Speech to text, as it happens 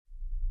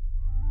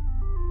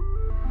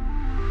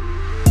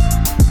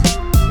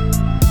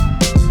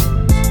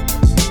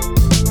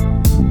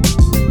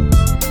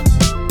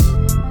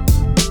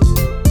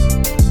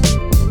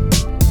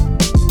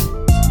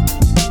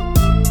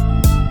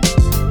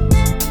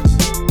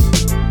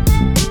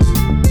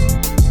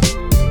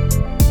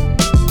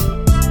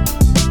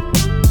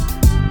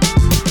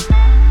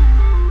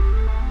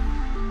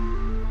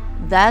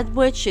That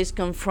which is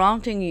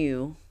confronting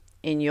you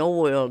in your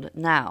world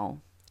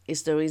now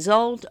is the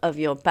result of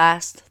your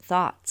past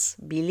thoughts,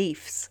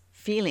 beliefs,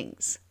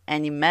 feelings,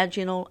 and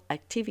imaginal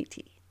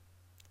activity.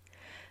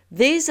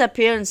 These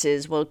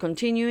appearances will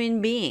continue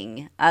in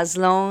being as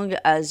long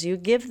as you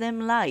give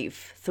them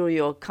life through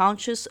your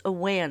conscious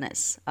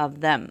awareness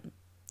of them.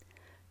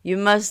 You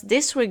must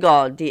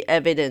disregard the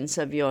evidence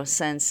of your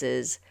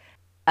senses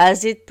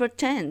as it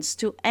pertains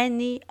to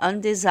any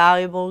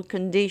undesirable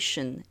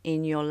condition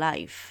in your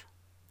life.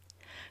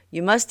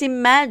 You must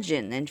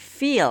imagine and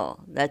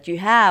feel that you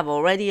have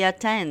already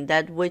attained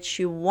that which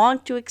you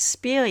want to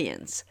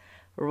experience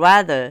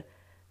rather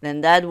than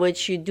that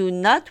which you do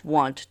not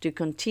want to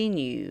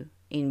continue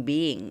in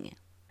being.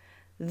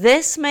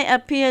 This may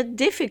appear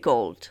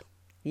difficult,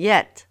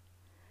 yet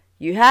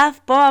you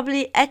have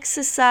probably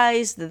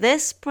exercised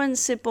this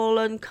principle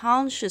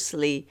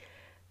unconsciously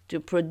to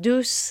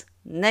produce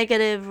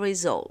negative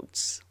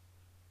results.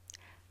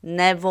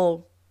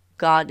 Neville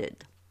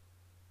Goddard.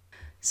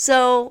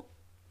 So,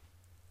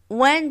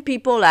 when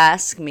people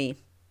ask me,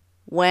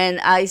 when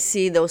I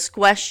see those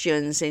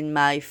questions in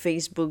my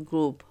Facebook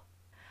group,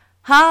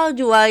 how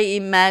do I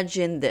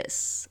imagine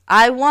this?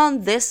 I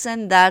want this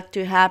and that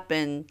to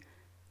happen.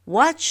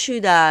 What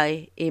should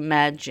I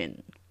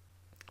imagine?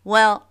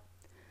 Well,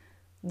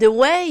 the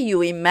way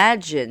you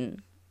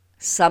imagine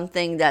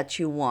something that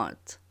you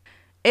want,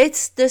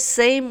 it's the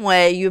same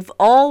way you've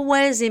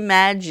always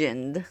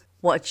imagined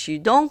what you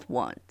don't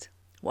want,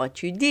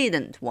 what you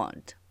didn't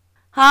want.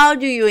 How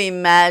do you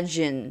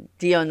imagine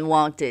the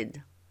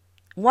unwanted?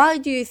 Why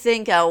do you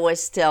think I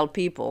always tell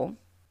people,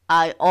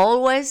 I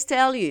always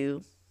tell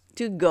you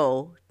to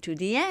go to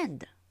the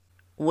end,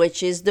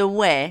 which is the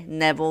way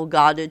Neville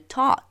Goddard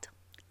taught.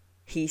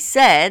 He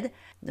said,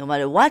 no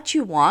matter what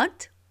you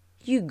want,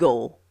 you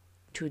go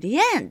to the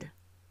end.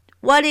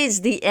 What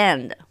is the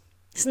end?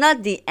 It's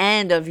not the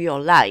end of your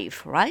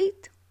life,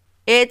 right?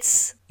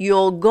 It's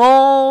your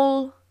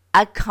goal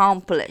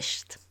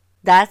accomplished.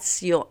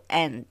 That's your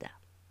end.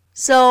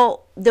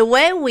 So the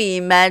way we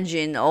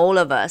imagine, all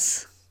of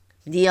us,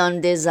 the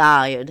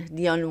undesired,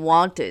 the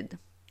unwanted,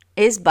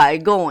 is by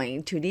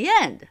going to the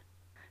end.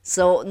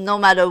 So no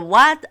matter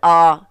what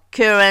our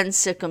current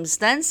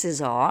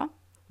circumstances are,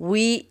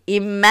 we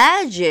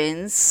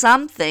imagine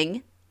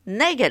something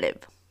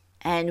negative.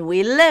 And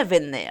we live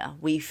in there.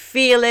 We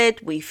feel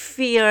it, we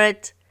fear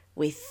it,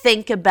 we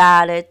think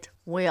about it,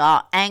 we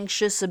are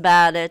anxious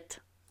about it.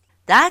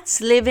 That's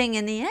living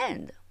in the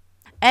end.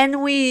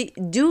 And we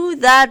do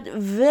that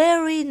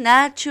very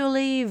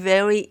naturally,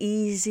 very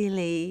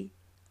easily,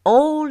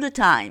 all the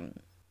time.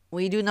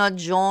 We do not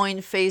join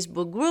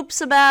Facebook groups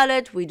about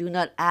it. We do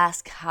not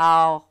ask,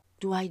 how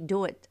do I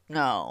do it?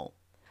 No.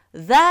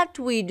 That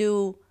we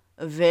do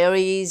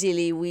very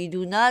easily. We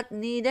do not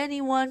need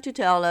anyone to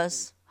tell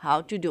us how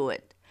to do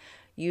it.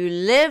 You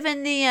live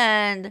in the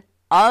end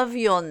of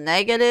your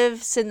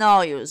negative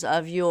scenarios,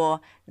 of your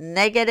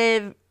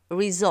negative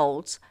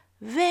results,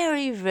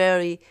 very,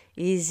 very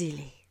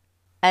easily.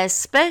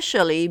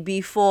 Especially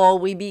before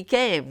we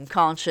became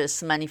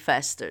conscious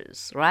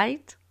manifestors,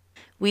 right?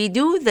 We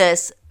do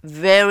this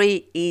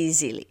very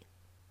easily.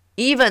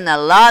 Even a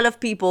lot of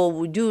people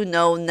who do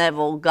know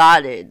Neville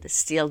Goddard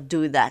still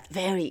do that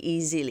very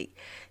easily.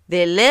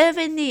 They live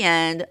in the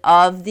end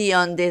of the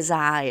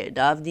undesired,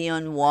 of the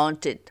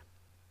unwanted.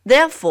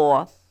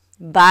 Therefore,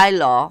 by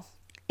law,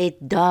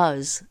 it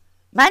does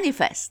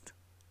manifest.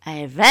 And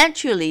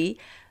eventually,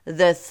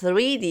 the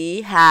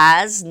 3D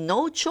has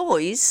no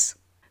choice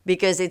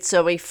because it's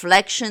a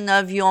reflection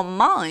of your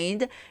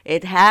mind.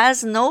 It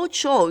has no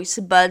choice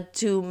but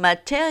to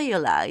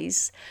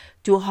materialize,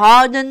 to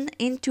harden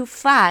into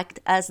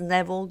fact, as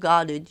Neville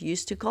Goddard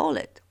used to call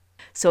it.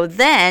 So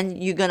then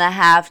you're going to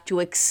have to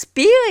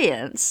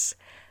experience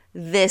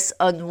this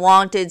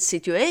unwanted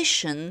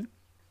situation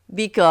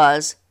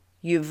because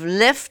you've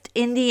lived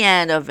in the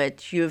end of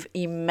it. You've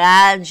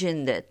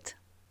imagined it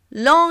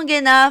long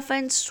enough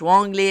and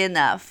strongly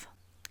enough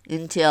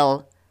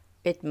until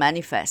it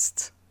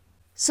manifests.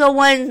 So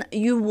when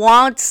you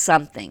want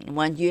something,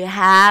 when you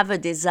have a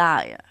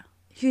desire,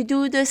 you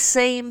do the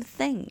same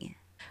thing.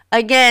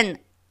 Again,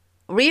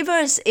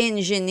 reverse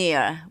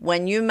engineer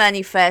when you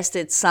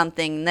manifested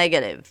something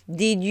negative.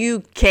 Did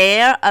you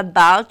care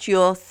about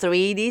your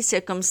 3D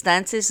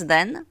circumstances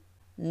then?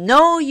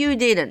 No, you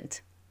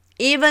didn't.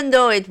 Even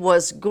though it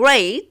was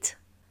great,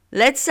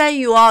 let's say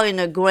you are in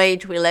a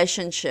great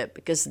relationship,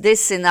 because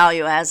this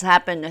scenario has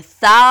happened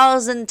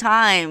 1,000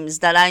 times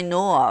that I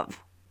know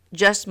of,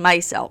 just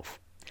myself.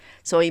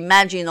 So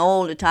imagine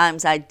all the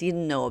times I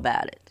didn't know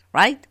about it,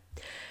 right?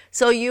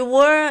 So you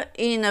were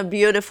in a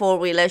beautiful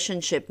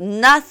relationship.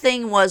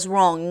 Nothing was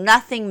wrong.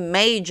 Nothing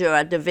major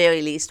at the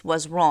very least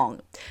was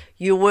wrong.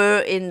 You were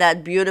in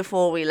that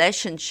beautiful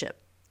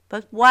relationship.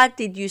 But what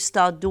did you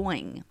start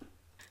doing?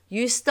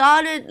 You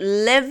started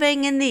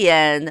living in the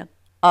end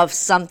of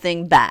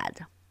something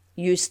bad.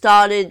 You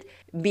started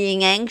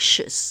being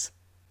anxious.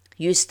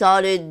 You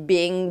started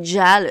being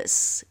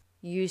jealous.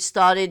 You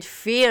started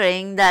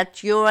fearing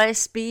that your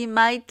SP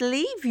might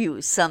leave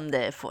you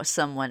someday for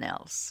someone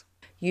else.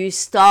 You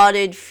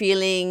started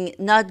feeling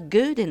not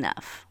good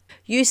enough.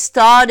 You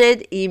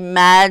started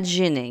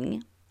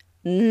imagining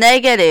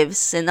negative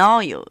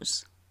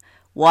scenarios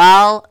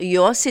while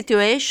your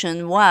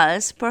situation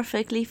was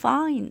perfectly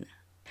fine.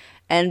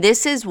 And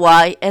this is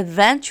why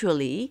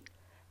eventually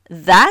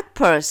that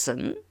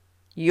person,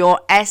 your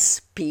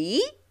SP,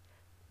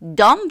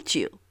 dumped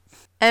you.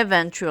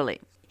 Eventually.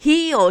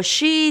 He or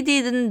she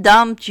didn't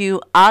dump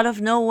you out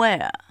of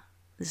nowhere.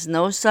 There's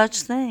no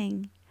such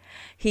thing.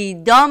 He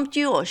dumped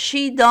you or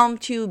she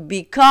dumped you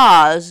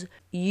because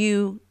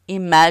you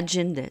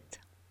imagined it.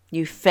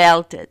 You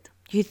felt it.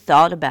 You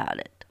thought about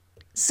it.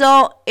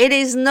 So it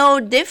is no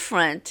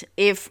different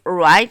if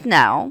right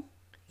now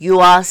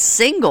you are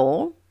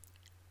single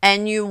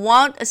and you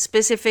want a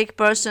specific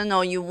person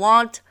or you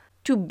want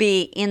to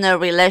be in a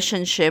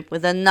relationship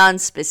with a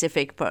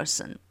non-specific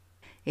person.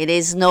 It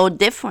is no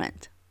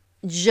different.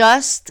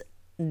 Just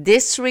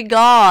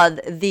disregard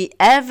the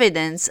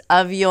evidence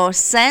of your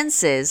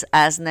senses,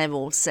 as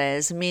Neville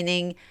says,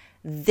 meaning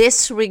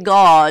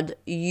disregard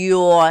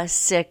your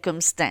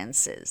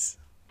circumstances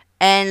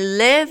and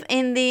live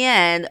in the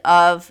end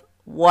of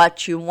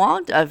what you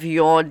want, of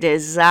your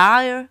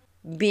desire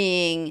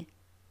being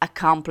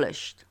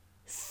accomplished.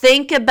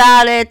 Think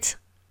about it,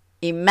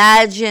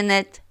 imagine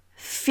it,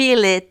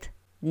 feel it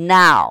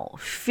now.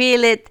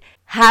 Feel it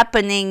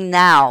happening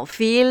now.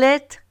 Feel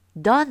it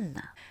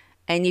done.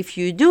 And if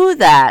you do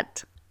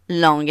that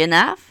long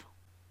enough,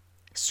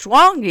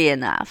 strongly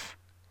enough,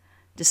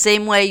 the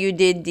same way you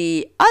did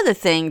the other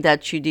thing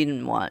that you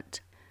didn't want,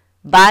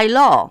 by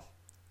law,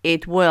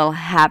 it will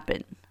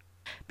happen.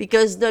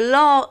 Because the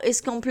law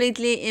is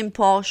completely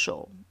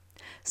impartial.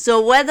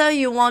 So whether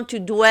you want to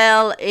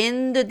dwell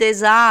in the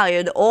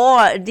desired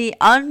or the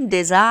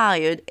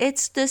undesired,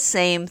 it's the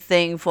same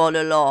thing for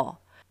the law.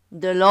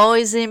 The law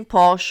is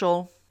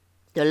impartial.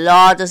 The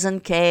law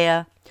doesn't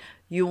care.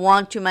 You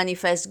want to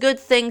manifest good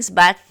things,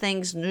 bad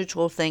things,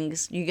 neutral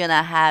things, you're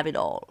gonna have it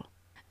all.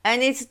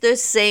 And it's the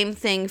same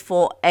thing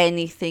for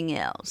anything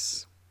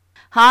else.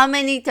 How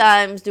many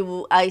times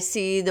do I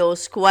see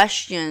those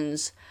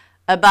questions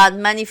about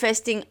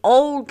manifesting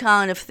all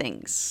kind of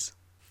things?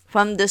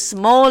 From the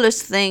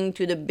smallest thing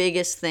to the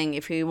biggest thing,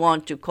 if you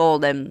want to call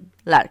them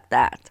like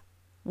that.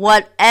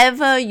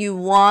 Whatever you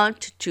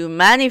want to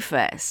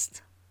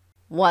manifest,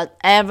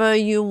 whatever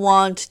you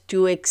want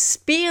to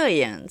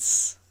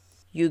experience,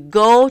 you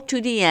go to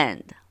the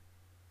end.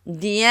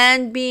 The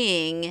end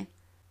being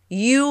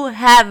you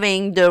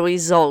having the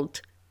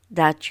result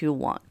that you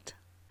want.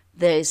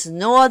 There is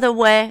no other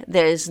way,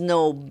 there is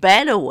no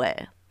better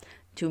way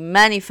to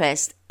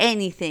manifest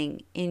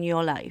anything in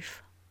your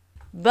life.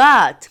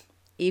 But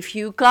if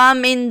you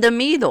come in the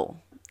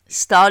middle,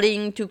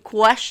 starting to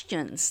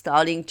question,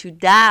 starting to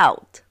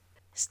doubt,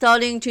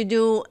 starting to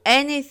do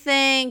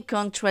anything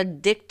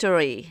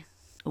contradictory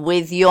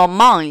with your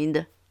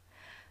mind,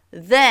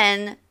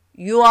 then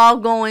you are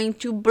going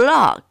to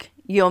block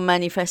your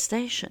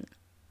manifestation.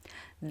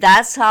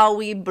 That's how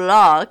we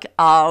block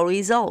our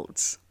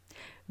results,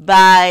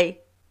 by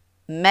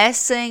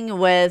messing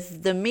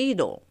with the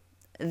middle.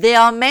 There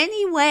are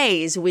many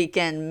ways we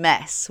can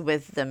mess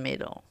with the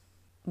middle,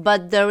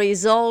 but the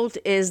result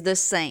is the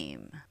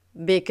same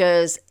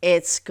because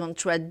it's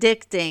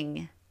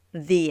contradicting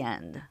the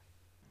end.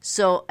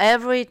 So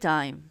every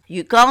time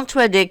you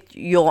contradict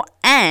your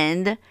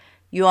end,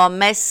 you are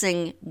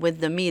messing with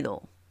the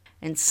middle.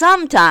 And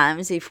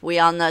sometimes, if we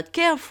are not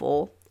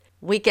careful,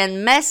 we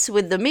can mess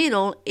with the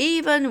middle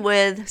even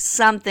with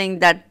something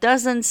that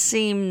doesn't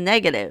seem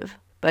negative,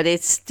 but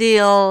it's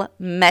still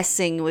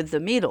messing with the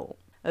middle.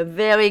 A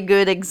very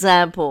good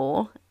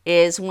example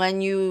is when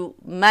you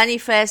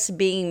manifest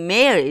being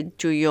married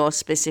to your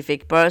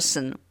specific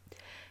person,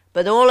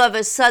 but all of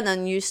a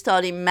sudden you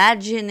start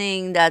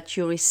imagining that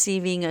you're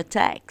receiving a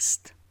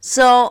text.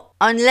 So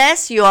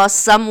unless you are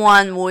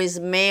someone who is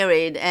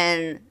married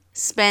and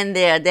spend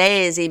their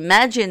days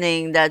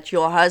imagining that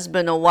your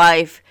husband or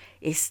wife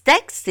is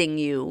texting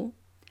you,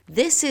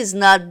 this is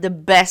not the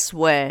best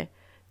way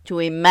to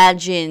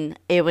imagine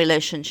a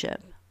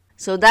relationship.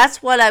 So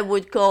that's what I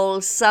would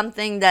call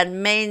something that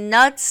may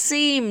not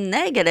seem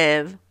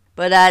negative,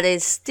 but that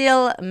is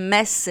still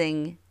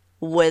messing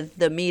with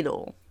the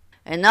middle.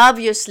 And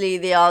obviously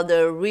there are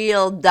the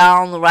real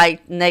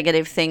downright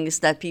negative things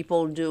that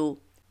people do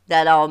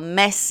that are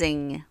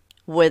messing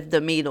with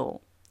the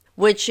middle,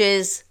 which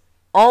is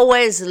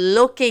always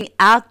looking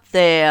out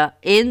there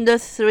in the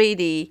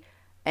 3D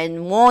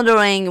and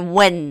wondering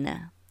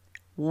when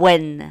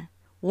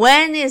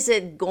is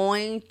it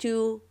going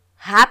to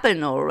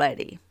happen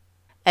already?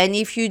 And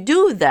if you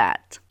do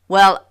that,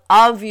 well,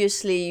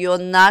 obviously you're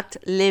not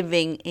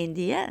living in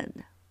the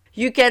end.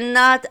 You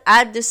cannot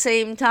at the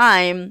same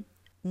time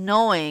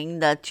knowing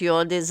that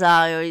your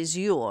desire is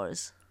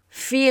yours,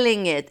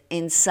 feeling it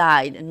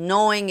inside,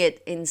 knowing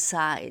it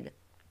inside,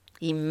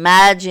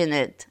 imagine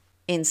it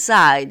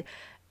inside,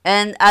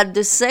 and at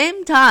the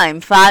same time,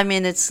 5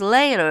 minutes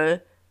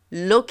later,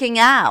 looking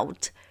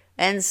out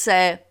and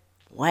say,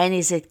 when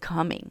is it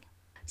coming?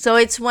 So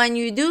it's when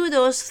you do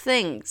those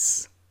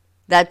things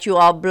that you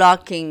are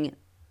blocking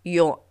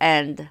your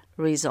end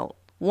result.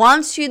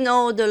 Once you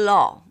know the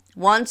law,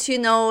 once you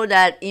know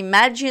that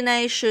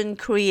imagination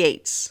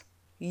creates,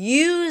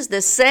 use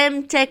the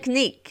same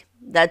technique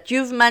that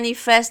you've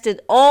manifested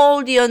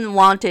all the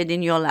unwanted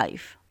in your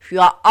life. If you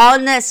are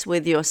honest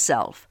with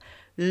yourself,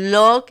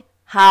 look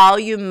how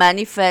you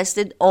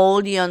manifested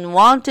all the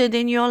unwanted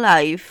in your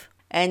life,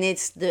 and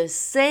it's the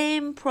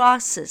same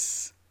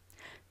process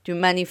to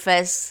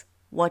manifest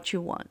what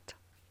you want,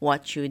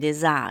 what you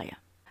desire.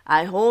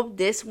 I hope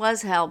this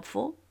was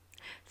helpful.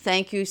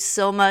 Thank you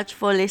so much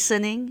for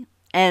listening,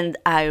 and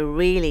I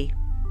really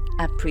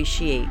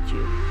appreciate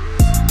you.